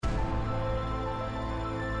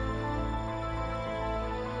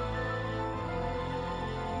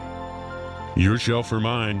Your shelf or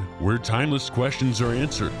mine, where timeless questions are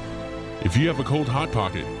answered. If you have a cold Hot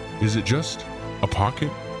Pocket, is it just a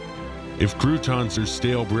pocket? If croutons are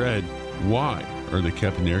stale bread, why are they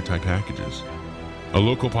kept in airtight packages? A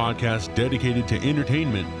local podcast dedicated to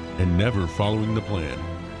entertainment and never following the plan.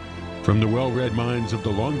 From the well-read minds of the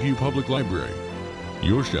Longview Public Library,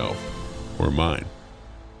 your shelf or mine.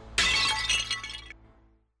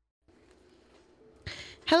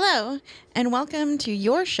 Hello, and welcome to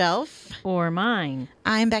Your Shelf or Mine.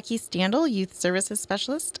 I'm Becky Standel, Youth Services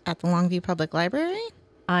Specialist at the Longview Public Library.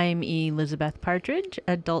 I'm Elizabeth Partridge,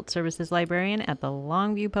 Adult Services Librarian at the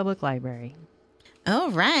Longview Public Library. All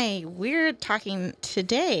right, we're talking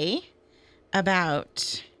today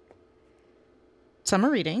about summer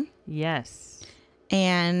reading. Yes.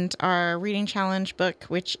 And our reading challenge book,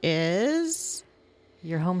 which is...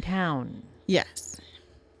 Your Hometown. Yes.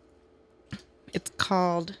 It's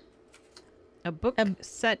called... A book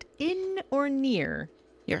set in or near...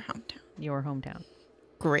 Your hometown. Your hometown.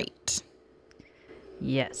 Great.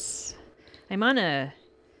 Yes. I'm on a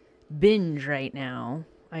binge right now.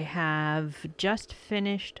 I have just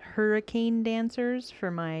finished Hurricane Dancers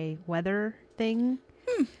for my weather thing.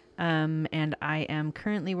 And I am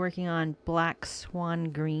currently working on Black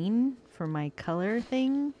Swan Green for my color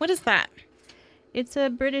thing. What is that? It's a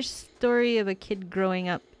British story of a kid growing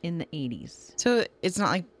up in the 80s. So it's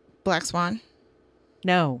not like Black Swan?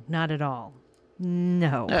 No, not at all.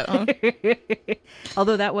 No. Uh-oh.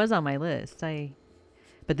 Although that was on my list.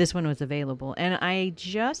 But this one was available. And I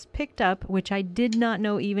just picked up, which I did not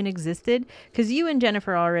know even existed, because you and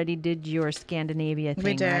Jennifer already did your Scandinavia thing,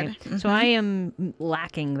 we did. right? Mm-hmm. So I am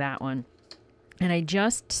lacking that one. And I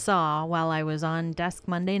just saw while I was on desk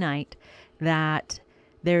Monday night that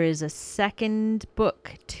there is a second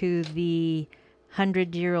book to the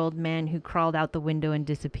 100-year-old man who crawled out the window and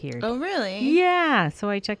disappeared. Oh, really? Yeah, so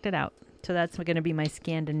I checked it out. So that's going to be my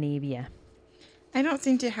Scandinavia. I don't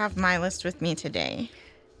seem to have my list with me today.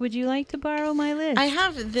 Would you like to borrow my list? I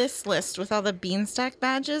have this list with all the Beanstack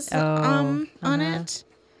badges on it.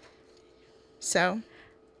 So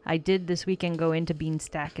I did this weekend go into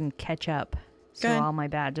Beanstack and catch up. So Good. all my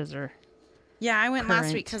badges are... yeah, I went last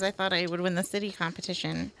Current. week because I thought I would win the city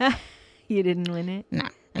competition. You didn't win it? No,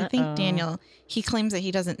 I think Daniel, he claims that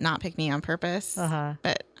he doesn't not pick me on purpose. Uh-huh.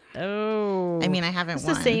 But Oh. I mean, I haven't It's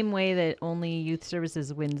won. the same way that only Youth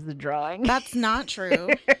Services wins the drawing. That's not true.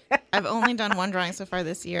 I've only done one drawing so far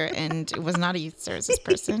this year, and it was not a youth services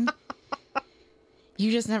person.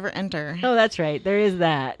 You just never enter. Oh, that's right. There is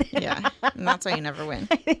that. Yeah, and that's why you never win.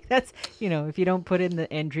 I think that's, if you don't put in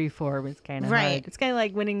the entry form, it's kind of Right. hard. It's kind of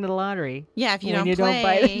like winning the lottery. Yeah, if you When don't you play, don't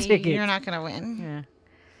buy the tickets. you're not going to win. Yeah.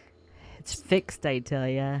 It's fixed, I tell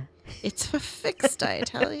ya. It's fixed, I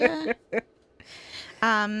tell you.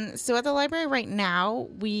 So at the library right now,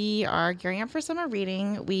 we are gearing up for summer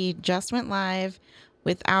reading. We just went live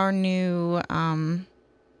with our new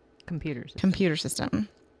computer system.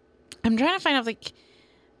 I'm trying to find out,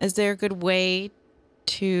 is there a good way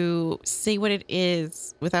to say what it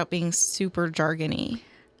is without being super jargony?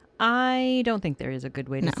 I don't think there is a good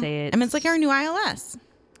way to say it. I mean, it's like our new ILS.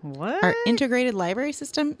 What? Our integrated library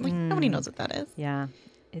system. Nobody knows what that is. Yeah.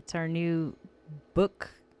 It's our new book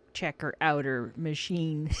checker outer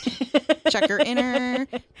machine. Checker inner,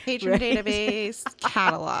 patron Right. database,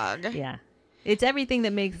 catalog. Yeah. It's everything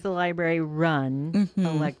that makes the library run Mhm.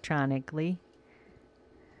 electronically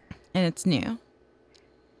And it's new.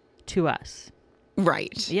 to us.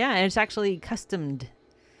 Right. Yeah, and it's actually customed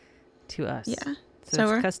to us. Yeah. So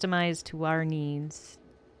we're- it's customized to our needs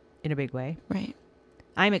in a big way. Right.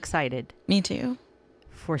 I'm excited Me too.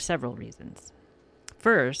 for several reasons.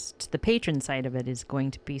 First, the patron side of it is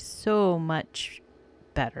going to be so much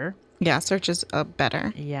better. Yeah, search is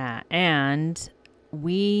better. Yeah, and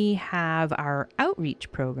we have our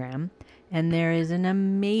outreach program, and there is an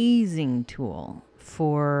amazing tool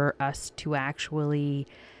for us to actually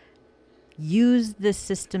use the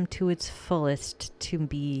system to its fullest to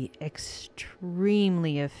be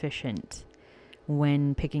extremely efficient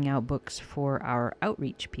when picking out books for our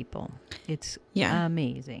outreach people. It's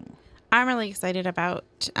amazing. I'm really excited about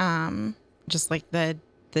just the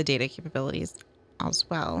data capabilities as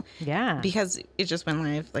well. Yeah. Because it just went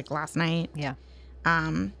live last night. Yeah.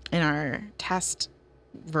 And our test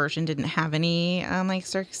version didn't have any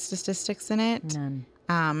search statistics in it. None.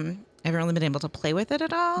 I haven't really been able to play with it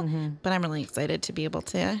at all, Mm-hmm. but I'm really excited to be able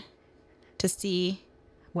to see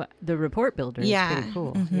What the report builder is pretty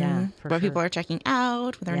cool. mhm, Yeah. For what sure. people are checking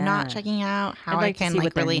out, what they're not Yeah. checking out, how I'd I like to can see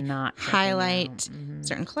what they're really not checking highlight out. Mhm.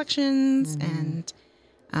 certain collections, Mhm. and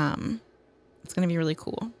it's going to be really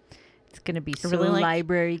cool. It's going to be so really like-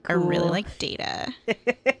 library cool. I really like data.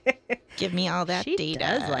 Give me all that She data.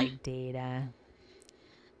 does like data.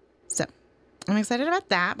 So I'm excited about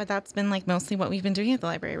that, but that's been like mostly what we've been doing at the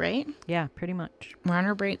library, right? Yeah, pretty much. We're on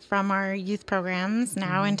our break from our youth programs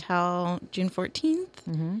now until June 14th.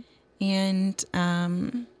 Mm-hmm. And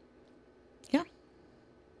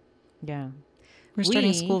Yeah. we're starting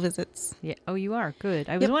We- school visits. Yeah. Oh, you are? Good.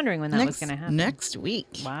 I was Yep. wondering when that was going to happen. Next week.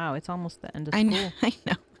 Wow, it's almost the end of I school. know. I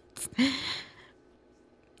know.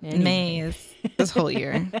 Anyway. May is this whole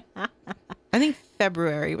year. I think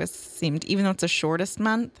February seemed, even though it's the shortest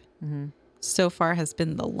month, so far has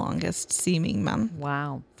been the longest seeming month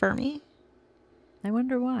Wow. for me. I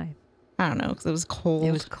wonder why. I don't know, because it was cold.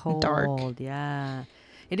 It was and cold. dark. Yeah.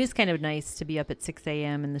 It is kind of nice to be up at 6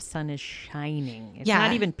 a.m. and the sun is shining. It's Yeah.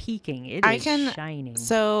 not even peaking. It is shining.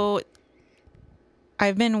 So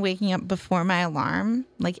I've been waking up before my alarm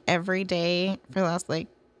like every day for the last like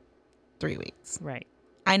 3 weeks. Right.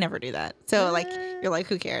 I never do that. So like, you're like,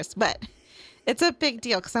 who cares? But it's a big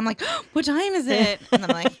deal because I'm like, oh, what time is it? And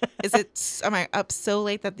I'm like, am I up so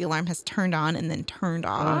late that the alarm has turned on and then turned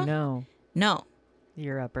off? Oh, no. No,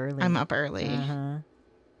 You're up early. I'm up early. Uh-huh.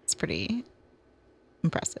 It's pretty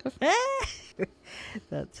impressive.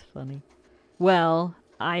 That's funny. Well,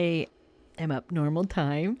 I am up normal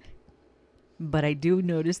time, but I do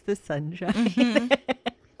notice the sunshine.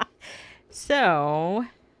 So,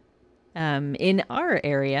 in our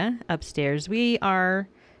area upstairs, we are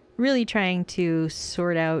really trying to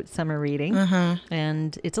sort out summer reading.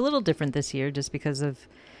 And it's a little different this year just because of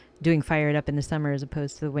doing Fire It Up in the summer as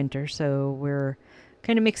opposed to the winter. So we're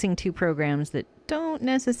kind of mixing two programs that don't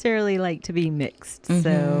necessarily like to be mixed.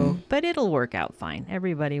 So, but it'll work out fine.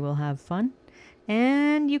 Everybody will have fun.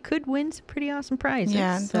 And you could win some pretty awesome prizes.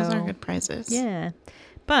 Yeah, those are So, good prizes. yeah.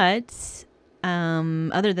 But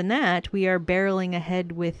other than that, we are barreling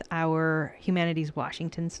ahead with our Humanities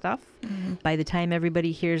Washington stuff. By the time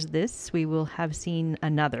everybody hears this, we will have seen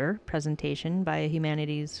another presentation by a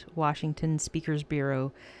Humanities Washington Speakers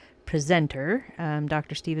Bureau presenter.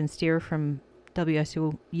 Dr. Stephen Steer from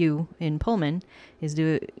WSU in Pullman is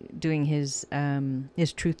doing his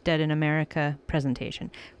Truth Dead in America presentation,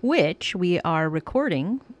 which we are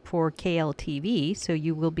recording for KLTV, so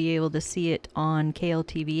you will be able to see it on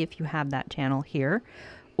KLTV if you have that channel here,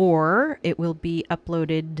 or it will be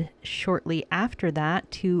uploaded shortly after that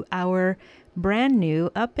to our brand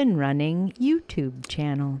new up and running YouTube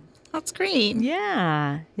channel. That's great.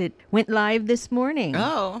 Yeah, it went live this morning.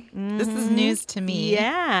 Oh, this is news to me.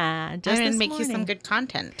 Yeah, I'm just going this to make you some morning. good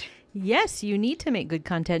content. Yes, you need to make good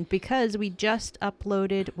content because we just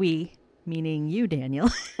uploaded, meaning you, Daniel,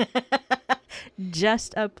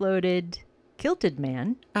 just uploaded Kilted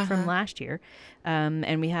Man from last year.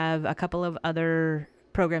 And we have a couple of other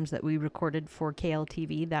programs that we recorded for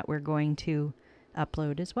KLTV that we're going to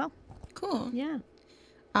upload as well. Cool. Yeah.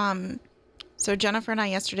 So Jennifer and I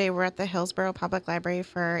yesterday were at the Hillsborough Public Library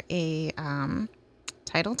for a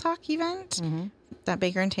Title Talk event that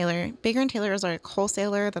Baker and Taylor is a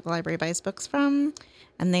wholesaler that the library buys books from,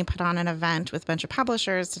 and they put on an event with a bunch of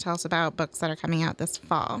publishers to tell us about books that are coming out this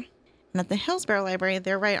fall. And at the Hillsborough Library,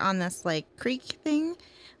 they're right on this like creek thing.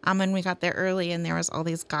 And we got there early, and there was all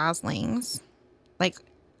these goslings, like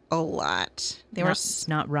a lot. They were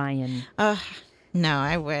Not Ryan. no,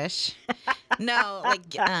 I wish. No, like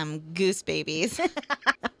goose babies.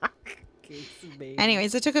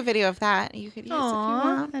 Anyways, I took a video of that. You could use if you Aw,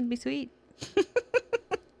 want. that'd be sweet.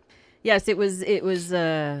 Yes, it was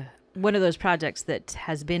one of those projects that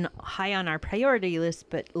has been high on our priority list,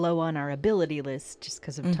 but low on our ability list just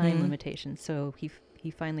because of time limitations. So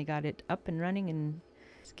he finally got it up and running and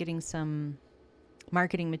is getting some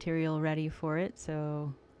marketing material ready for it.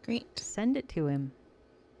 So Great. send it to him.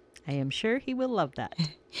 I am sure he will love that.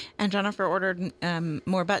 And Jennifer ordered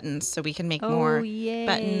more buttons so we can make more yay.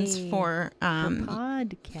 buttons for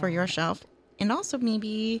podcast. for your shelf, and also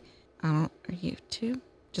maybe are you too?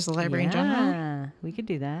 Just the library in general. Yeah, we could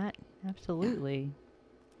do that. Absolutely.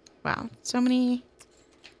 Wow, so many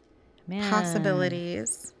Man,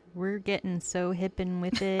 possibilities. We're getting so hippin'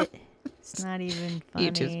 with it. It's not even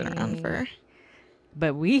funny. YouTube's been around for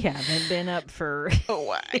But we haven't been up for a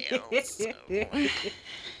while. So.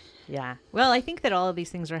 Yeah. Well, I think that all of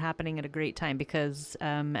these things are happening at a great time because,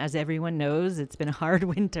 as everyone knows, it's been a hard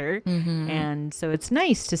winter. And so it's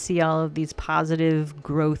nice to see all of these positive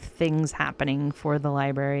growth things happening for the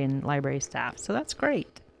library and library staff. So that's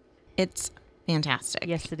great. It's fantastic.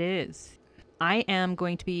 Yes, it is. I am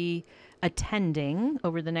going to be attending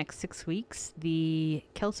over the next 6 weeks the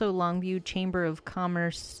Kelso Longview Chamber of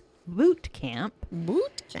Commerce boot camp.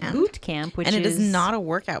 Boot camp. Which and it is is not a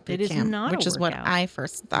workout boot it is camp, not a which is what workout. I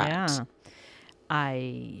first thought. Yeah.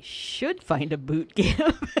 I should find a boot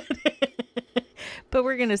camp. But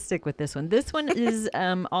we're going to stick with this one. This one is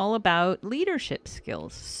all about leadership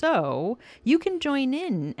skills. So you can join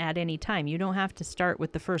in at any time. You don't have to start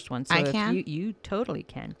with the first one. So I can? You totally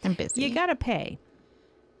can. I'm busy. You got to pay.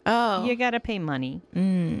 Oh. You got to pay money.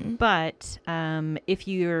 But if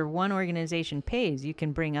your one organization pays, you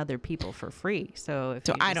can bring other people for free. So if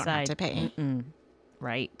I don't have to pay.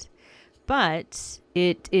 Right. But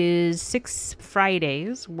it is 6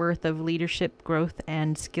 Fridays worth of leadership growth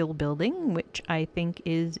and skill building, which I think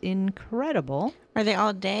is incredible. Are they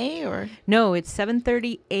all day or? No, it's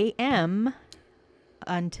 7:30 a.m.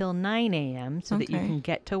 until 9 a.m. so that you Okay. can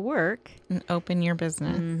get to work. And open your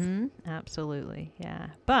business. Absolutely. Yeah.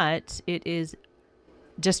 But it is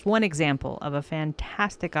just one example of a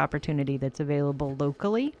fantastic opportunity that's available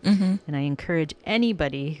locally. And I encourage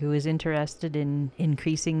anybody who is interested in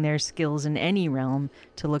increasing their skills in any realm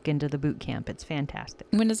to look into the boot camp. It's fantastic.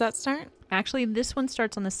 When does that start? Actually, this one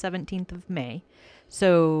starts on the 17th of May.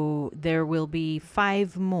 So there will be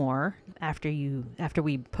 5 more after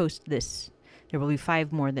we post this. There will be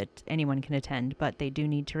 5 more that anyone can attend, but they do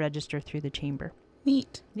need to register through the chamber.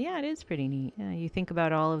 Neat. Yeah, it is pretty neat. You think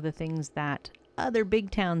about all of the things that other big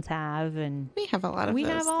towns have, and We have a lot of we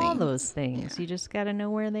those have all things. those things. You just got to know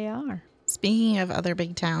where they are. Speaking of other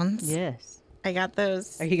big towns, Yes. I got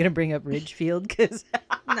those. Are you going to bring up Ridgefield? Cause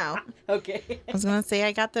No. okay. I was going to say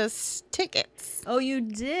I got those tickets. Oh, you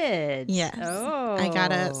did? Yes. Oh. I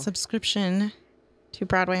got a subscription to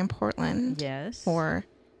Broadway in Portland Yes. for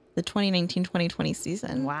the 2019-2020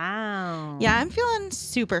 season. Wow. Yeah, I'm feeling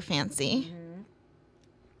super fancy.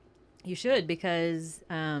 You should, because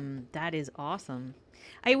that is awesome.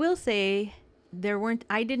 I will say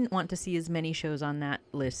I didn't want to see as many shows on that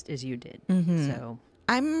list as you did. So,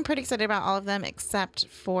 I'm pretty excited about all of them except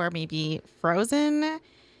for maybe Frozen.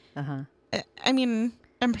 I mean,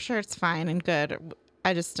 I'm sure it's fine and good.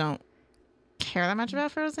 I just don't care that much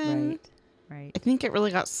about Frozen. Right. I think it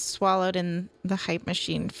really got swallowed in the hype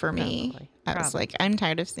machine for me. Probably. I was like, I'm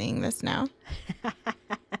tired of seeing this now.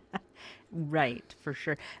 Right, for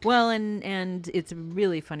sure. Well, and it's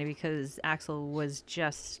really funny because Axel was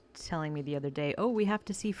just telling me the other day, oh, we have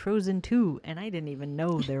to see Frozen 2. And I didn't even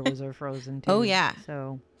know there was a Frozen 2. Oh, yeah.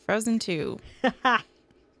 So, Frozen 2.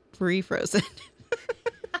 Free Frozen.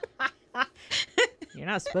 you're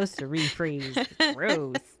not supposed to refreeze. It's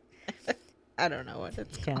gross. I don't know what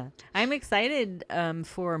it's called. Yeah. I'm excited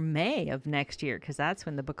for May of next year because that's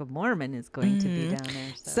when the Book of Mormon is going to be down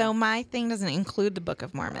there. So my thing doesn't include the Book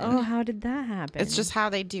of Mormon. Oh, how did that happen? It's just how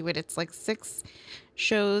they do it. It's like 6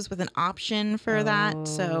 shows with an option for that.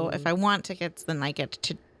 So if I want tickets, then I get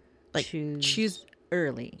to like choose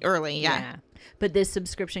early. Yeah. But this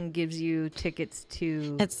subscription gives you tickets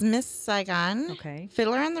to... It's Miss Saigon. Okay.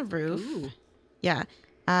 Fiddler on the Roof. Ooh. Yeah.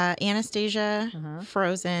 Anastasia.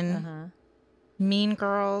 Frozen. Mean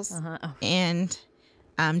Girls. Oh. And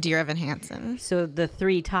Dear Evan Hansen. So the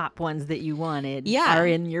 3 top ones that you wanted Yeah. are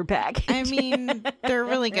in your package. I mean, they're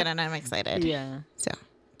really good and I'm excited. Yeah. So,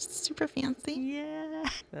 super fancy. Yeah.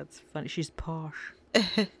 That's funny. She's posh.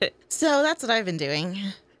 So, that's what I've been doing.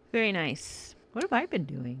 Very nice. What have I been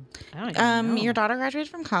doing? I don't even know. Your daughter graduated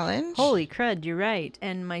from college. Holy crud, you're right.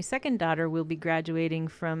 And my second daughter will be graduating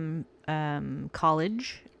from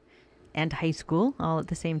college and high school all at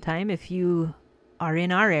the same time. If you are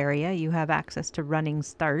in our area, you have access to Running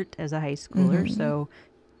Start as a high schooler. So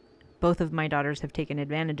both of my daughters have taken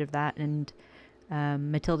advantage of that. And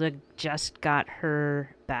Matilda just got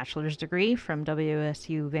her bachelor's degree from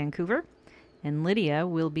WSU Vancouver. And Lydia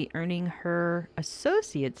will be earning her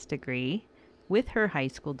associate's degree with her high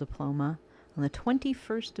school diploma on the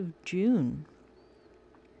 21st of June.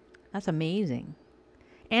 That's amazing.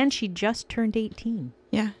 And she just turned 18.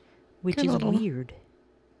 Yeah. Which Good is little- weird.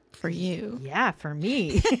 For you. Yeah, for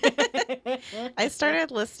me. I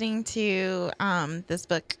started listening to this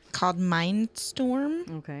book called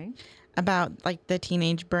Mindstorm Okay. about like the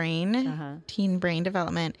teenage brain, teen brain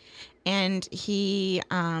development. And he,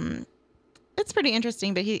 it's pretty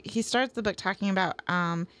interesting, but he starts the book talking about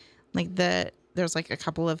there's like a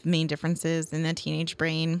couple of main differences in the teenage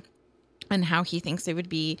brain and how he thinks it would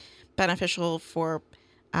be beneficial for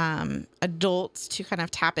adults to kind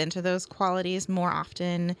of tap into those qualities more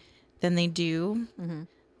often than they do.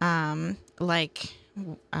 I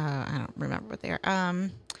don't remember what they are.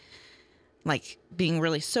 Like being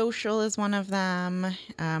really social is one of them.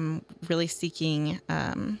 Really seeking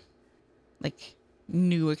like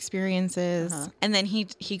new experiences. And then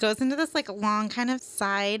he goes into this like long kind of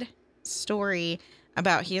side story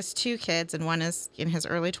about he has 2 kids and one is in his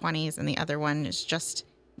early 20s and the other one is just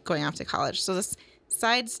going off to college. So this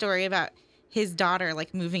side story about his daughter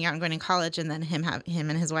like moving out and going to college, and then him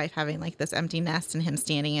and his wife having like this empty nest, and him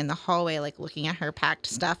standing in the hallway like looking at her packed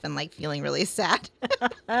stuff and like feeling really sad.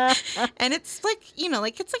 And it's like, you know,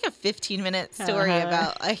 like it's like a 15-minute story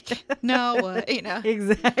about like Noah, you know.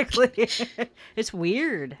 Exactly. It's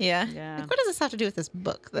weird. Yeah. Like, what does this have to do with this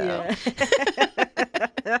book though?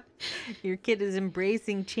 Yeah. Your kid is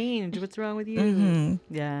embracing change. What's wrong with you?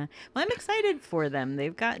 Mm-hmm. Yeah. Well, I'm excited for them.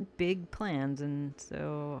 They've got big plans, and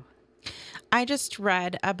so I just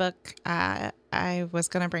read a book. I was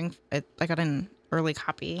going to bring it. I got an early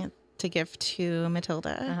copy to give to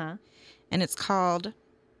Matilda. And it's called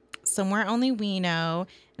Somewhere Only We Know.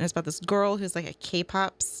 And it's about this girl who's like a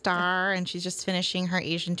K-pop star, and she's just finishing her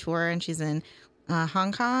Asian tour, and she's in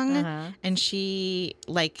Hong Kong. And she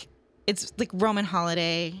like, it's like Roman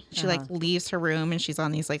holiday. She like leaves her room, and she's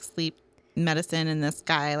on these like sleep medicine, and this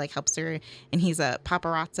guy like helps her, and he's a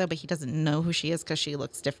paparazzo, but he doesn't know who she is because she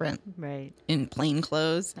looks different in plain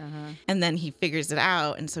clothes. And then he figures it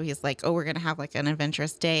out, and so he's like, oh, we're gonna have like an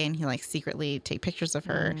adventurous day, and he like secretly take pictures of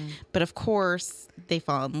her. But of course they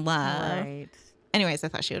fall in love. Anyways, I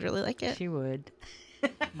thought she would really like it. She would.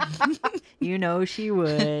 You know she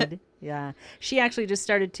would. Yeah. She actually just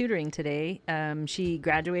started tutoring today. She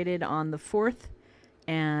graduated on the 4th,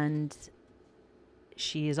 and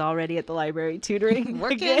she is already at the library tutoring.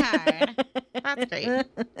 Working hard. That's great.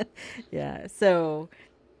 Yeah. So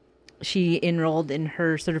she enrolled in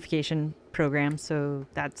her certification program. So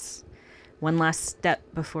that's one last step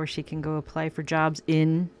before she can go apply for jobs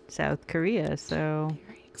in South Korea. So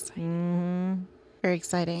very exciting. Very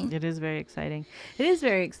exciting. It is very exciting. It is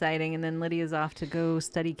very exciting. And then Lydia's off to go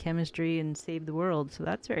study chemistry and save the world. So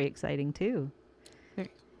that's very exciting too.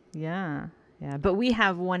 Yeah. Yeah, but we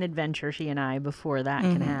have one adventure, she and I, before that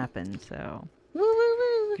can happen. So,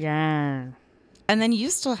 yeah. And then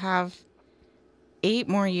you still have 8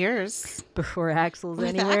 more years before Axel's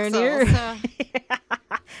anywhere near. So.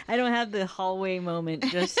 I don't have the hallway moment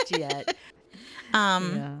just yet.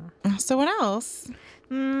 So what else?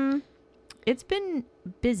 It's been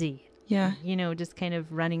busy. Yeah. You know, just kind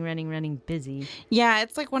of running, busy. Yeah,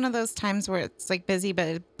 it's like one of those times where it's like busy, but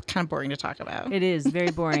it's kind of boring to talk about. It is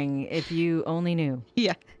very boring. If you only knew.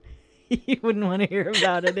 Yeah. You wouldn't want to hear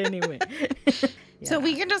about it anyway. So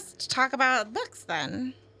we can just talk about books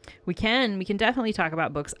then. We can definitely talk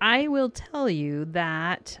about books. I will tell you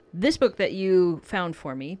that this book that you found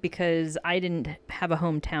for me, because I didn't have a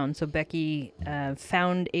hometown, so Becky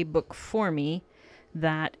found a book for me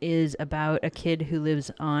that is about a kid who lives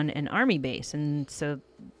on an army base. And so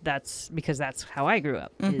that's because that's how I grew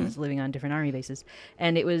up, is living on different army bases.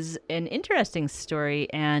 And it was an interesting story.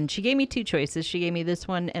 And she gave me 2 choices. She gave me this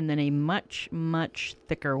one and then a much, much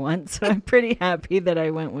thicker one. So I'm pretty happy that I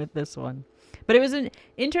went with this one. But it was an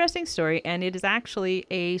interesting story, and it is actually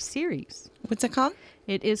a series. What's it called?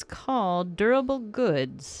 It is called Durable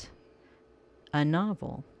Goods, a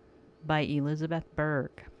novel by Elizabeth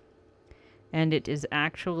Berg. And it is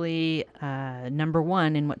actually number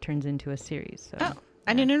 1 in what turns into a series. So,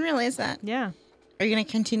 I didn't realize that. Yeah. Are you going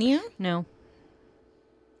to continue? No.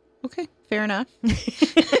 Okay, fair enough.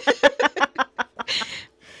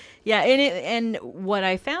 Yeah, and what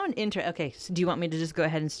I found okay, so do you want me to just go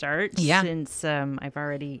ahead and start? Yeah. Since I've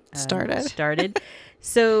already started.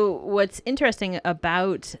 So what's interesting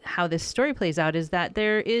about how this story plays out is that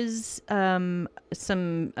there is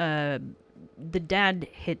the dad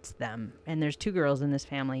hits them, and there's 2 girls in this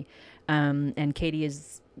family, and Katie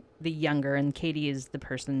is the younger, and Katie is the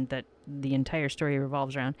person that the entire story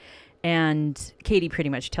revolves around. And Katie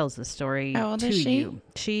pretty much tells the story to you.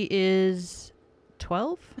 She is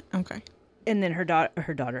 12. Okay. And then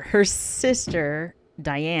her sister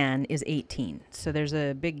Diane is 18. So there's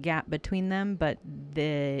a big gap between them, but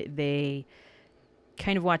they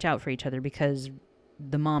kind of watch out for each other because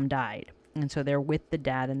the mom died. And so they're with the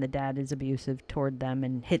dad, and the dad is abusive toward them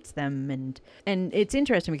and hits them. And it's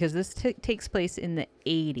interesting because this takes place in the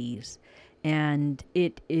 80s. And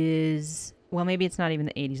it is, well, maybe it's not even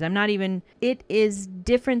the 80s. It is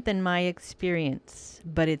different than my experience,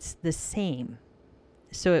 but it's the same.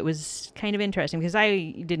 So it was kind of interesting because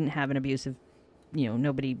I didn't have an abusive,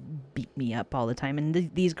 nobody beat me up all the time.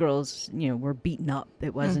 And these girls, were beaten up.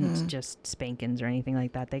 It wasn't just spankings or anything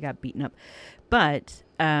like that. They got beaten up. But,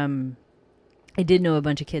 I did know a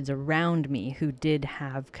bunch of kids around me who did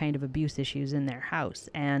have kind of abuse issues in their house,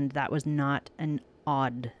 and that was not an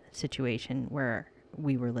odd situation where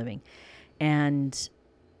we were living. And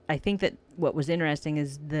I think that what was interesting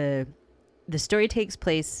is the story takes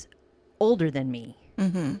place older than me,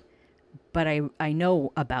 but I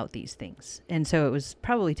know about these things. And so it was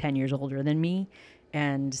probably 10 years older than me,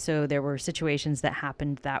 And so there were situations that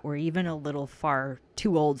happened that were even a little far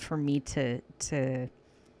too old for me to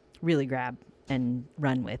really grab and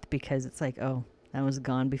run with, because it's like, oh, that was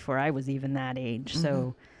gone before I was even that age.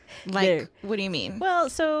 So Like, what do you mean? well,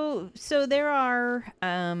 so there are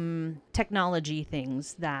technology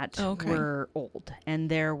things that were old, and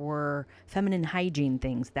there were feminine hygiene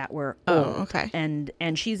things that were old. Okay. And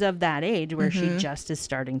she's of that age where she just is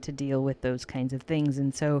starting to deal with those kinds of things,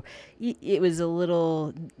 and so it was a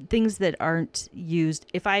little things that aren't used.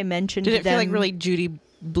 If I mentioned, did it feel like really Judy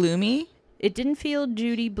Bloomy? It didn't feel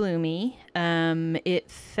Judy Bloomy. It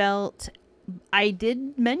felt. I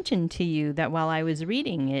did mention to you that while I was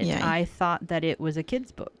reading it, I thought that it was a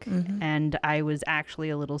kid's book. And I was actually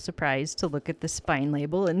a little surprised to look at the spine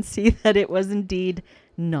label and see that it was indeed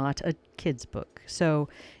not a kid's book. So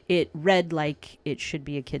it read like it should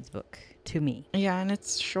be a kid's book to me. Yeah, and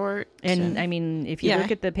it's short. And I mean, if you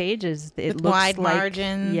look at the pages, it with looks wide like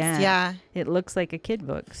margins. Yeah. It looks like a kid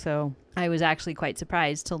book. So I was actually quite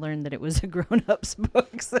surprised to learn that it was a grown-ups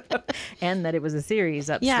book, and that it was a series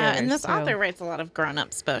upstairs. Yeah, and this author writes a lot of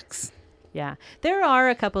grown-ups books. Yeah, there are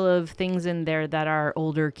a couple of things in there that are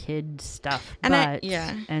older kid stuff,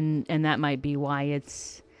 And and that might be why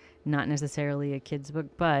it's not necessarily a kid's book,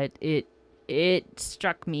 but it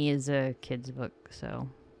struck me as a kid's book. So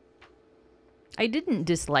I didn't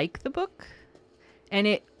dislike the book, and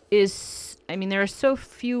it is, I mean, there are so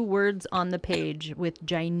few words on the page with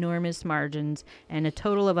ginormous margins and a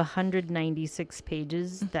total of 196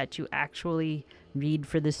 pages that you actually read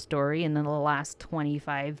for the story, and then the last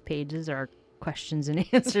 25 pages are questions and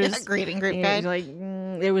answers. Reading group guide. Like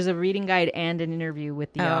there was a reading guide and an interview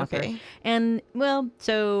with the author. Okay. And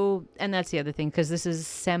and that's the other thing, because this is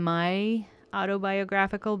semi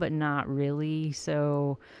autobiographical, but not really.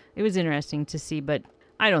 So it was interesting to see, but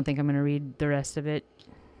I don't think I'm going to read the rest of it.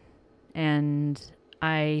 And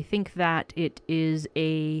I think that it is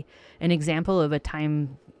an example of a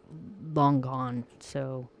time long gone.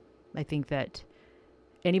 So I think that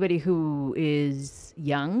anybody who is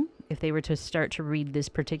young, if they were to start to read this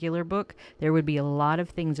particular book, there would be a lot of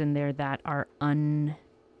things in there that are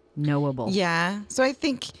unknowable. Yeah. So I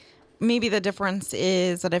think maybe the difference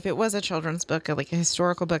is that if it was a children's book, like a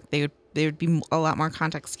historical book, there would be a lot more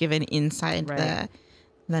context given inside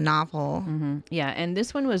the novel. Yeah, and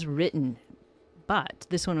this one was written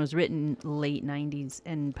late 90s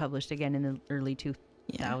and published again in the early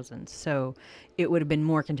 2000s. So it would have been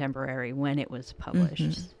more contemporary when it was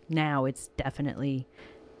published. Now it's definitely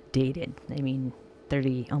dated. I mean,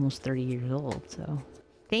 almost 30 years old. So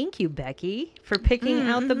thank you, Becky, for picking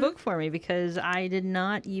out the book for me, because I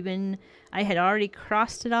had already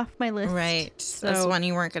crossed it off my list. Right. So that's one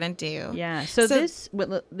you weren't going to do. Yeah. So this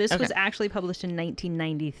was actually published in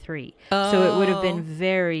 1993. So it would have been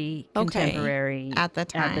very contemporary at the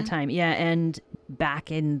time. Yeah. And back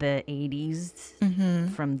in the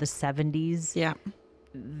 80s, from the 70s. Yeah.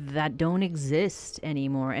 That don't exist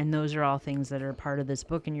anymore. And those are all things that are part of this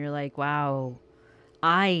book. And you're like, wow,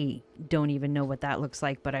 I don't even know what that looks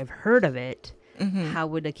like, but I've heard of it. How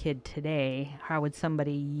would a kid today, how would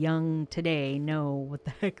somebody young today know what the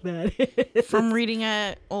heck that is? From reading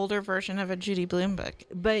an older version of a Judy Blume book.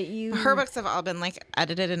 But her books have all been like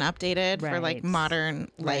edited and updated for like modern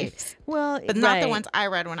life. Well, but not the ones I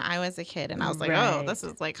read when I was a kid. And I was like, oh, this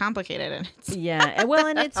is like complicated. And yeah. Well,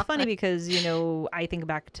 and it's funny because, I think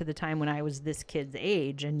back to the time when I was this kid's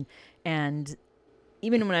age, and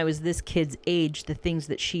even when I was this kid's age, the things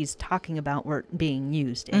that she's talking about weren't being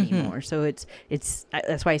used anymore. So it's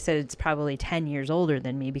that's why I said it's probably 10 years older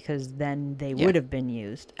than me, because then they would have been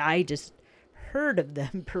used. I just heard of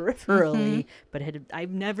them peripherally, but I've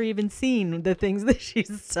never even seen the things that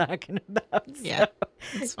she's talking about. Yeah,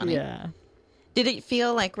 it's funny. Yeah. Did it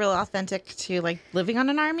feel like real authentic to like living on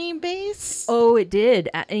an army base? Oh, it did.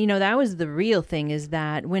 That was the real thing, is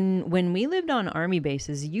that when we lived on army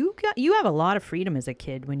bases, you have a lot of freedom as a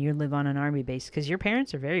kid when you live on an army base, because your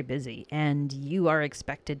parents are very busy and you are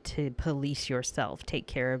expected to police yourself, take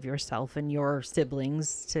care of yourself and your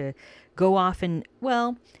siblings, to go off and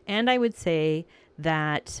I would say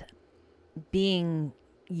that being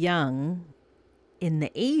young in the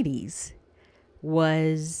 80s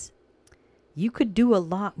was, you could do a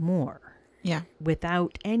lot more. Yeah.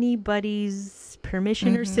 Without anybody's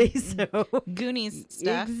permission or say so. Goonies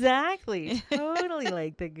stuff. Exactly. Totally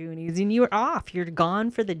like the Goonies. And you're off. You're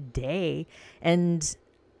gone for the day. And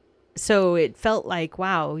so it felt like,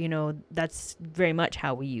 wow, that's very much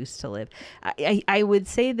how we used to live. I would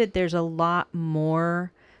say that there's a lot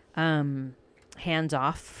more hands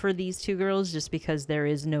off for these two girls just because there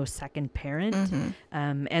is no second parent.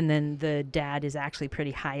 And then the dad is actually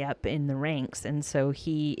pretty high up in the ranks. And so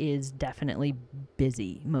he is definitely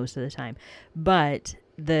busy most of the time. But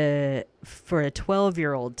for a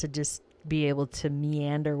 12-year-old to just be able to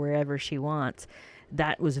meander wherever she wants,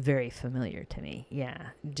 that was very familiar to me. Yeah.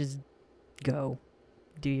 Just go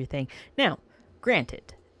do your thing. Now,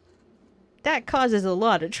 granted, that causes a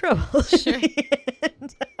lot of trouble. Sure.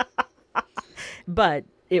 But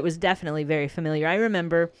it was definitely very familiar. I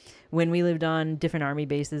remember when we lived on different army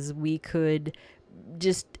bases, we could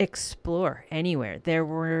just explore anywhere.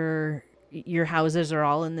 Your houses are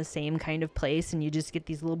all in the same kind of place, and you just get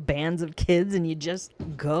these little bands of kids and you just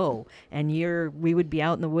go. And we would be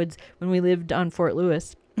out in the woods when we lived on Fort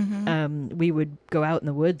Lewis. We would go out in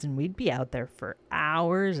the woods and we'd be out there for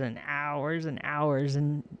hours and hours and hours,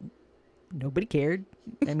 and nobody cared.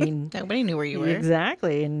 I mean, nobody knew where you were.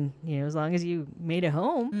 Exactly. And, as long as you made it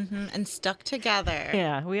home. And stuck together.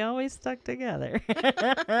 Yeah, we always stuck together.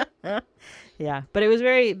 Yeah, but it was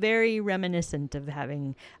very, very reminiscent of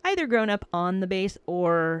having either grown up on the base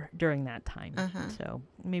or during that time. So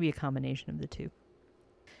maybe a combination of the two.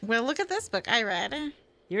 Well, look at this book I read.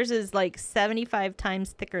 Yours is like 75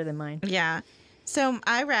 times thicker than mine. Yeah. So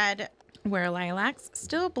I read Where Lilacs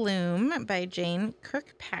Still Bloom by Jane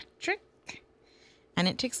Kirkpatrick. And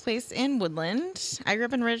it takes place in Woodland. I grew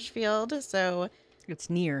up in Ridgefield, so it's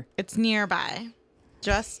nearby,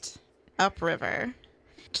 just upriver.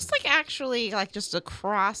 Just like actually like just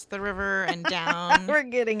across the river and down. We're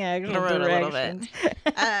getting actual directions. A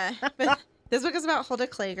little bit. But this book is about Hulda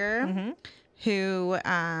Klager, who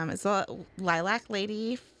is a lilac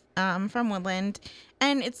lady from Woodland.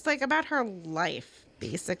 And it's like about her life,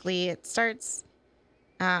 basically. It starts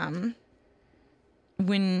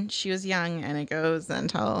when she was young, and it goes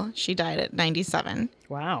until she died at 97.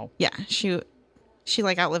 Wow. Yeah, she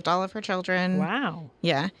like outlived all of her children. Wow.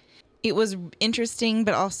 Yeah. It was interesting,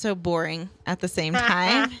 but also boring at the same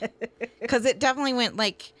time, because it definitely went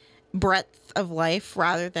like breadth of life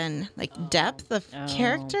rather than like depth of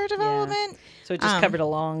character development. Yeah. So it just covered a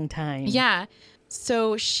long time. Yeah.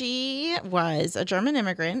 So she was a German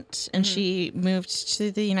immigrant, and she moved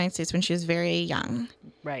to the United States when she was very young.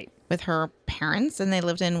 Right. With her parents, and they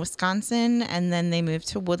lived in Wisconsin, and then they moved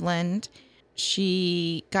to Woodland.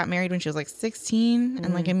 She got married when she was like 16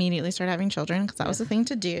 and like immediately started having children because that was the thing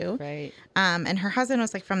to do. Right. And her husband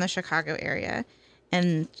was like from the Chicago area,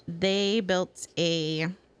 and they built a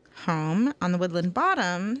home on the Woodland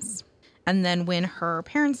Bottoms. And then when her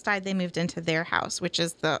parents died, they moved into their house, which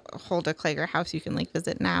is the Hulda Klager house you can like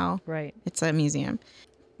visit now. Right. It's a museum.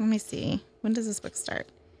 Let me see. When does this book start?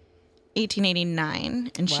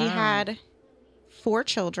 1889. And she had 4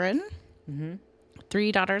 children,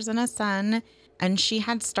 3 daughters and a son. And she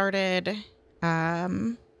had started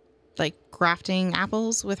like grafting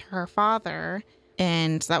apples with her father.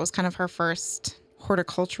 And that was kind of her first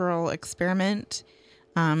horticultural experiment.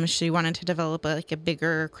 She wanted to develop a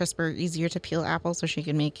bigger, crisper, easier to peel apple so she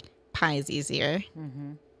could make pies easier.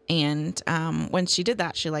 And when she did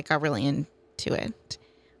that, she like got really into it.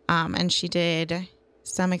 And she did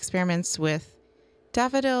some experiments with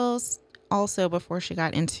daffodils also before she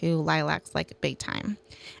got into lilacs like big time.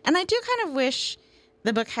 And I do kind of wish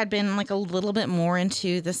the book had been like a little bit more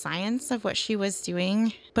into the science of what she was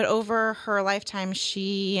doing. But over her lifetime,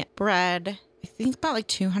 she bred, I think, about like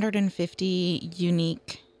 250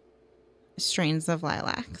 unique strains of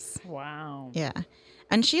lilacs. Wow. Yeah.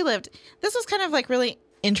 And she lived, this was kind of like really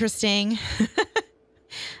interesting.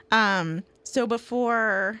 So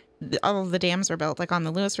before all of the dams were built, like on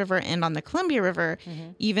the Lewis River and on the Columbia River,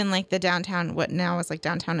 even like the downtown, what now is like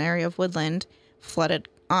downtown area of Woodland, flooded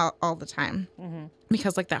all the time.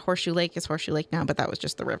 Because like that Horseshoe Lake is Horseshoe Lake now, but that was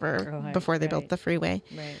just the river before they built the freeway.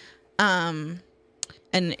 Right.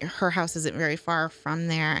 And her house isn't very far from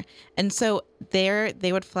there. And so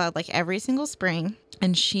they would flood like every single spring.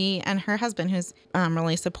 And she and her husband, who's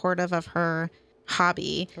really supportive of her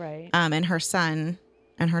hobby, right, and her son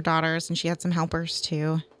and her daughters, and she had some helpers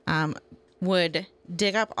too, would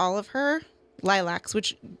dig up all of her lilacs,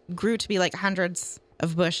 which grew to be like hundreds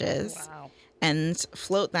of bushes, and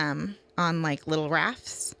float them on like little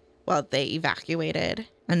rafts while they evacuated.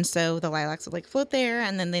 And so the lilacs would like float there,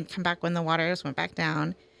 and then they'd come back when the waters went back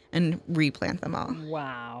down and replant them all.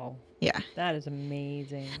 Wow. Yeah. That is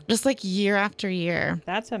amazing. Just like year after year.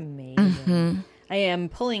 That's amazing. I am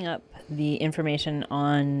pulling up the information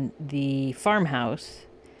on the farmhouse,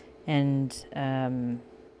 and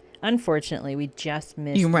unfortunately we just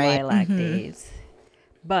missed lilac days.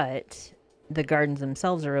 But the gardens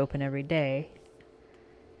themselves are open every day.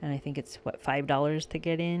 And I think it's $5 to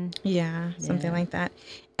get in. Yeah, something like that.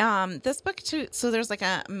 This book too. So there's like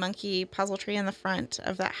a monkey puzzle tree in the front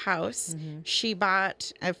of that house. She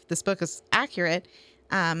bought, if this book is accurate,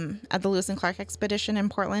 at the Lewis and Clark expedition in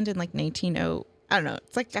Portland in like 1900. I don't know.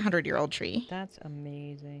 It's like a 100-year-old tree. That's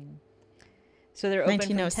amazing. So they're open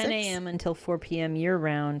from 10 a.m. until 4 p.m. year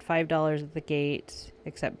round. $5 at the gate,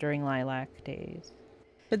 except during lilac days.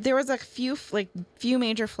 But there was a few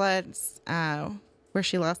major floods where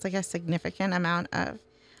she lost like a significant amount of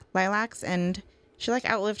lilacs, and she like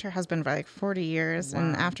outlived her husband by like 40 years. Wow.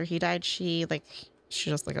 And after he died, she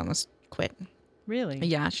just like almost quit. Really?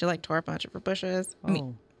 Yeah, she like tore up a bunch of her bushes. Oh. I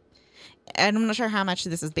mean, and I'm not sure how much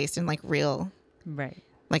this is based in like real, right?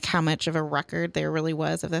 Like how much of a record there really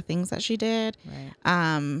was of the things that she did.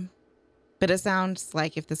 Right. But it sounds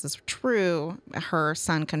like if this is true, her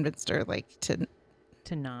son convinced her like to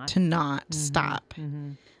not stop.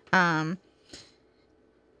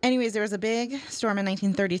 Anyways, there was a big storm in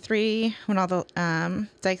 1933 when all the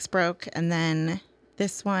dikes broke, and then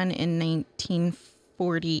this one in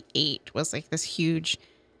 1948 was like this huge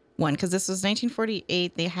one, because this was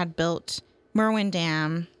 1948. They had built Merwin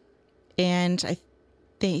Dam, and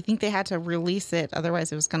they think they had to release it,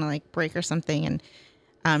 otherwise it was going to like break or something,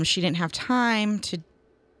 and she didn't have time to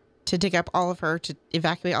dig up to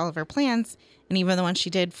evacuate all of her plants, and even the ones she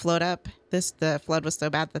did float up. The flood was so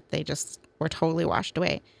bad that they just were totally washed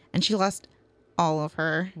away, and she lost all of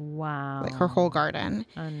her, like her whole garden.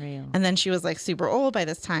 Unreal. And then she was like super old by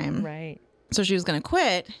this time, right? So she was going to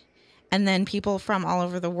quit, and then people from all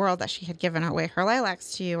over the world that she had given away her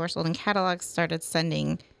lilacs to or sold in catalogs started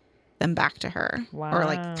sending them back to her. Wow. Or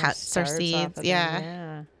like cuts or seeds.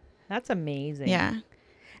 Yeah, that's amazing. Yeah,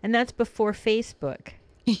 and that's before Facebook.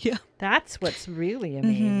 Yeah, that's what's really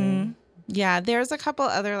amazing. Yeah, there's a couple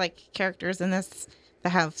other like characters in this that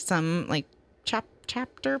have some like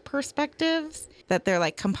chapter perspectives, that they're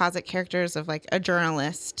like composite characters of like a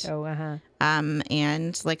journalist.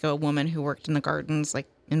 And like a woman who worked in the gardens like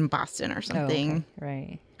in Boston or something.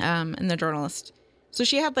 Right. And the journalist. So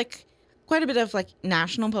she had like quite a bit of like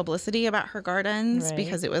national publicity about her gardens,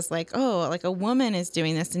 because it was like, oh, like a woman is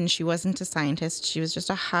doing this, and she wasn't a scientist, she was just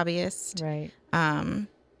a hobbyist. Right.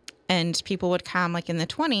 And people would come like in the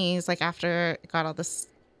 1920s, like after it got all this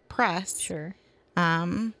press. Sure.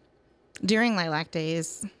 During Lilac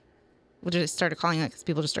Days, we just started calling it because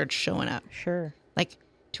people just started showing up. Sure. Like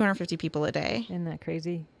 250 people a day. Isn't that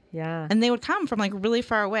crazy? Yeah. And they would come from like really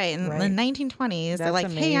far away. In the 1920s, they're like,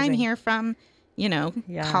 amazing. Hey, I'm here from,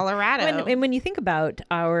 Colorado. And when you think about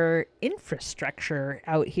our infrastructure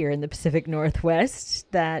out here in the Pacific Northwest,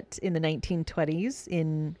 that in the 1920s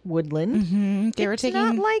in Woodland, they were taking,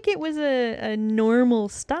 not like it was a normal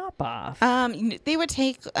stop off. They would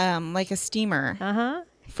take like a steamer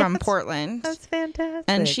from Portland. That's fantastic.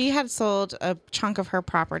 And she had sold a chunk of her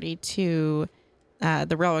property to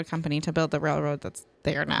the railroad company to build the railroad that's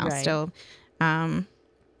there now still.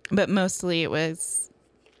 But mostly it was,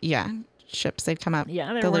 ships. They'd come up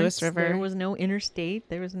the Lewis River. There was no interstate.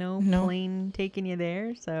 There was no plane taking you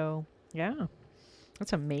there. So, yeah.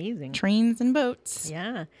 That's amazing. Trains and boats.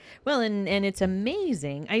 Yeah. Well, and it's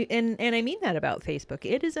amazing. I mean that about Facebook.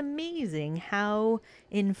 It is amazing how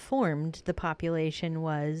informed the population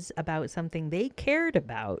was about something they cared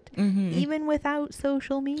about, even without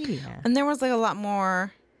social media. And there was like a lot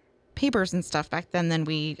more papers and stuff back then than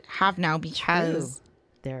we have now, because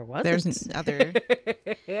there's other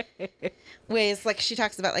ways. Like she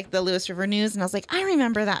talks about like the Lewis River News, and I was like, I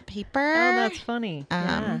remember that paper. Oh, that's funny.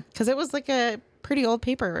 Because it was like a pretty old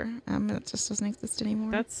paper. It just doesn't exist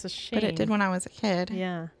anymore. That's a shame. But it did when I was a kid.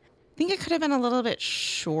 Yeah. I think it could have been a little bit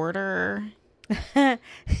shorter.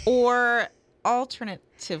 Or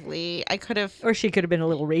alternatively, I could have... Or she could have been a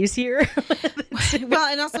little racier.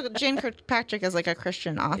 Well, and also Jane Kirkpatrick is like a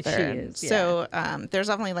Christian author. She is, yeah. So there's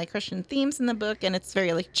definitely like Christian themes in the book, and it's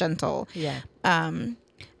very like gentle. Yeah.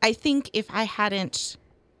 I think if I hadn't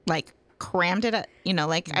like crammed it,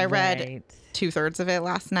 I read 2/3 of it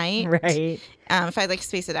last night. Right. If I like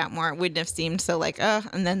spaced it out more, it wouldn't have seemed so like,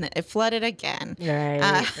 and then it flooded again.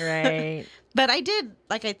 Right. But I did,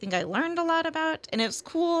 like, I think I learned a lot about, and it was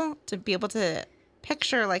cool to be able to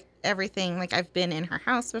picture like everything. Like I've been in her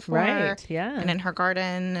house before. Right. Yeah. And in her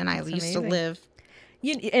garden, and I used to live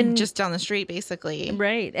and just down the street, basically.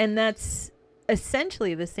 Right. And that's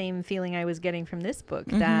essentially the same feeling I was getting from this book,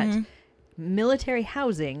 that military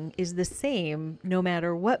housing is the same no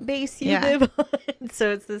matter what base you live on.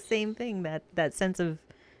 So it's the same thing, that sense of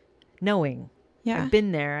knowing. Yeah. I've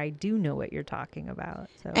been there. I do know what you're talking about.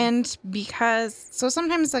 So. And so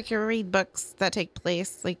sometimes like you read books that take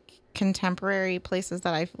place like contemporary places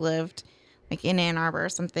that I've lived, like in Ann Arbor or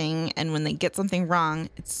something, and when they get something wrong,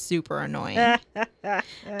 it's super annoying. But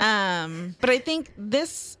I think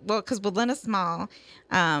this, well, because Woodland is small,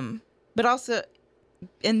 but also,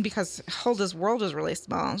 and because Hulda's world is really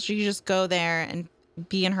small, so you just go there and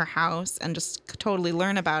be in her house and just totally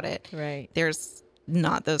learn about it. Right. There's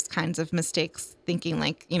not those kinds of mistakes thinking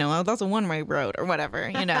like, oh, that's a one-way road or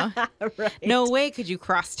whatever, Right. No way could you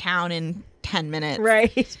cross town in 10 minutes.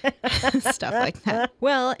 Right. Stuff like that.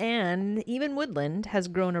 Well, and even Woodland has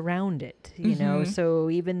grown around it, know, so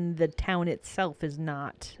even the town itself is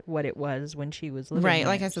not what it was when she was living Right. there,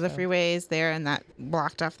 Like I said, the freeway is there and that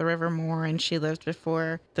blocked off the river more, and she lived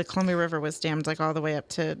before the Columbia River was dammed like all the way up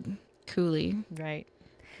to Cooley. Right.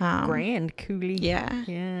 Grand Cooley. Yeah.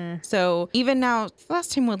 Yeah. So even now, the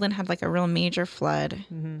last time Woodland had like a real major flood,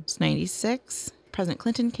 it was 96. President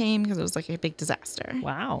Clinton came because it was like a big disaster.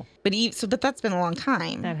 Wow. But that's been a long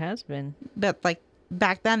time. That has been. But like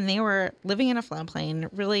back then, they were living in a floodplain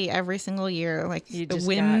really every single year, like You the just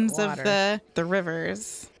winds got of water. the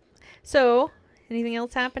rivers. So, anything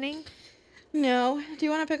else happening? No. Do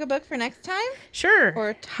you want to pick a book for next time? Sure. Or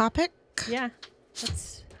a topic? Yeah.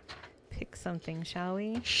 Let's pick something, shall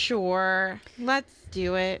we? Sure. Let's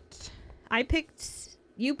do it. I picked.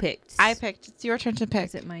 You picked. I picked. It's your turn to pick.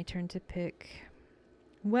 Is it my turn to pick?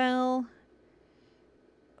 Well,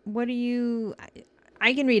 what do you...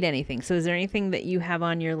 I can read anything. So is there anything that you have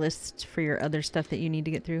on your list for your other stuff that you need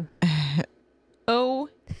to get through? Oh,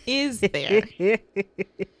 is there?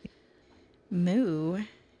 Moo.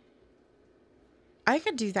 I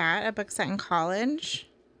could do that. A book set in college.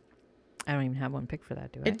 I don't even have one pick for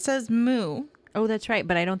that, do I? It says Moo. Oh, that's right.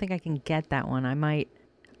 But I don't think I can get that one.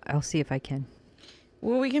 I'll see if I can.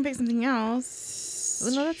 Well, we can pick something else.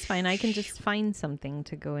 Well, no, that's fine. I can just find something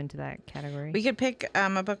to go into that category. We could pick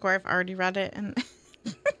a book where I've already read it and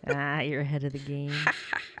You're ahead of the game.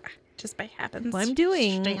 just by happenstance. Well,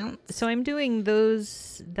 I'm doing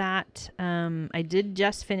those that I did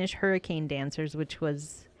just finish Hurricane Dancers, which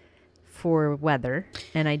was for weather,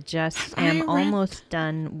 and I just am almost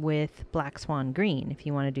done with Black Swan Green if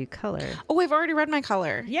you want to do color. Oh, I've already read my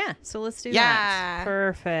color. Yeah, so let's do Yeah. that.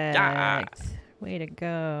 Perfect. Yeah. Way to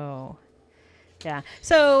go. Yeah.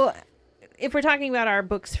 So if we're talking about our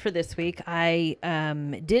books for this week, I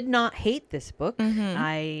did not hate this book.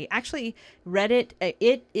 I actually read it.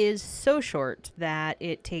 It is so short that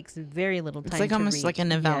it takes very little time. It's like to almost read. like a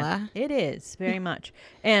novella. Yeah, it is very much.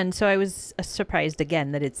 And so I was surprised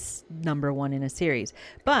again that it's number one in a series.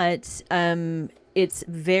 But it's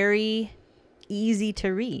very easy to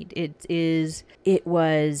read. It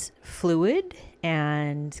was fluid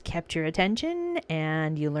and kept your attention,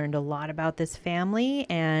 and you learned a lot about this family,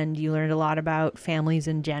 and you learned a lot about families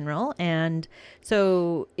in general. And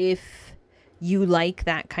so if you like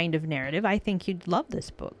that kind of narrative, I think you'd love this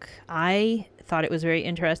book. I thought it was very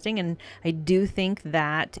interesting, and I do think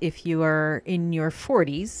that if you are in your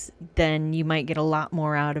 40s, then you might get a lot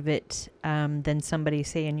more out of it than somebody,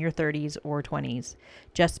 say, in your 30s or 20s,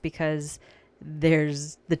 just because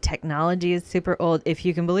the technology is super old. If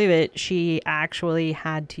you can believe it, she actually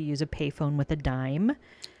had to use a payphone with a dime.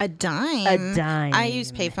 A dime? A dime. I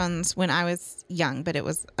used payphones when I was young, but it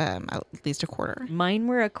was at least a quarter. Mine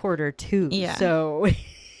were a quarter too. Yeah. So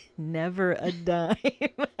never a dime.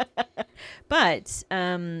 But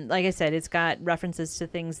like I said, it's got references to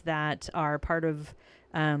things that are part of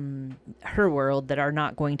her world that are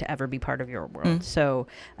not going to ever be part of your world. So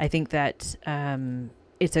I think that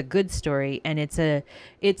it's a good story, and it's a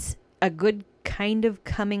good kind of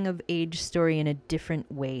coming of age story in a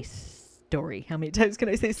different way. Story. How many times can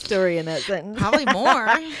I say story in that sentence? Probably more.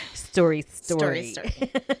 Story. Story.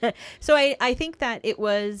 So I think that it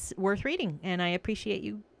was worth reading, and I appreciate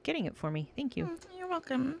you getting it for me. Thank you. You're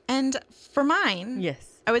welcome. And for mine,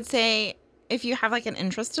 Yes. I would say if you have like an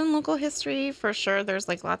interest in local history, for sure, there's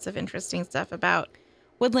like lots of interesting stuff about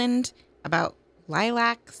Woodland, about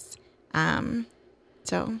lilacs.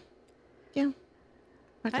 So, yeah.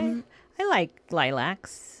 I like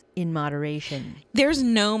lilacs in moderation. There's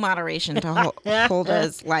no moderation to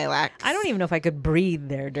Hulda's lilacs. I don't even know if I could breathe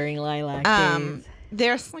there during lilac days.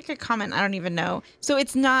 There's like a comment, I don't even know. So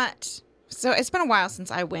it's not, so it's been a while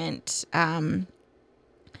since I went.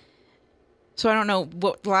 So I don't know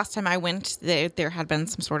what the last time I went, there had been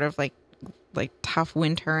some sort of like tough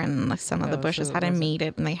winter, and like some of the bushes hadn't made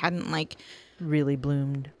it, and they hadn't like really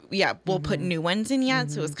bloomed. Yeah, we'll put new ones in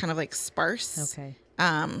yet, so it was kind of like sparse. Okay.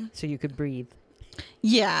 So you could breathe.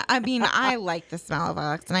 Yeah, I mean, I like the smell of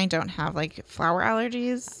lilacs, and I don't have like flower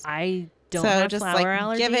allergies. I don't So have just, flower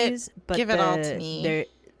like, allergies, but give it all to me.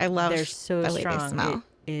 I love they're so the way they strong. smell.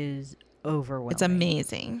 It is overwhelming. It's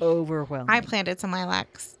amazing. Overwhelming. I planted some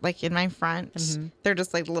lilacs like in my front. They're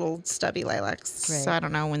just like little stubby lilacs. Right. So I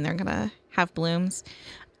don't know when they're going to have blooms.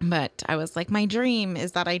 But I was like, my dream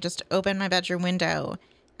is that I just open my bedroom window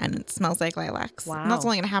and it smells like lilacs. Wow. And that's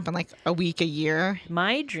only going to happen like a week, a year.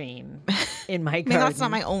 My dream in my I garden. mean, that's not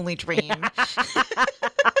my only dream.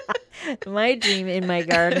 My dream in my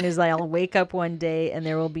garden is I'll wake up one day and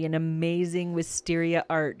there will be an amazing wisteria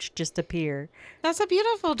arch just appear. That's a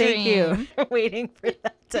beautiful dream. Thank you. Waiting for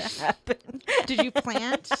that to happen. Did you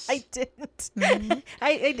plant? I didn't.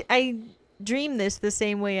 I dream this the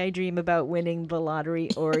same way I dream about winning the lottery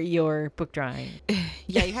or your book drawing.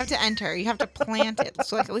 Yeah, you have to enter. You have to plant it.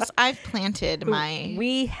 So like, at least I've planted my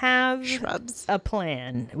We have shrubs. a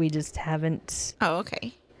plan. We just haven't. Oh,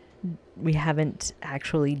 okay. We haven't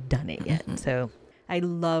actually done it yet. So I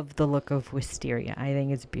love the look of wisteria. I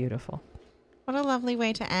think it's beautiful. What a lovely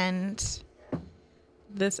way to end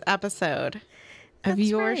this episode of That's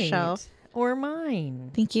Your right. Shelf. Or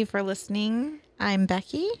mine. Thank you for listening. I'm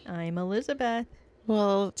Becky. I'm Elizabeth.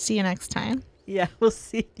 We'll see you next time. Yeah, we'll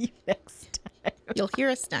see you next time. You'll hear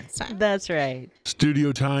us next time. That's right.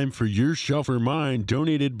 Studio time for Your Shelf or Mine,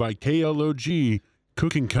 donated by KLOG,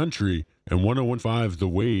 Cooking Country, and 1015 The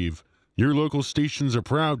Wave. Your local stations are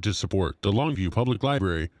proud to support the Longview Public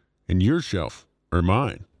Library and Your Shelf or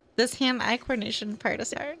Mine. This hand-eye coordination part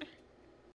is hard.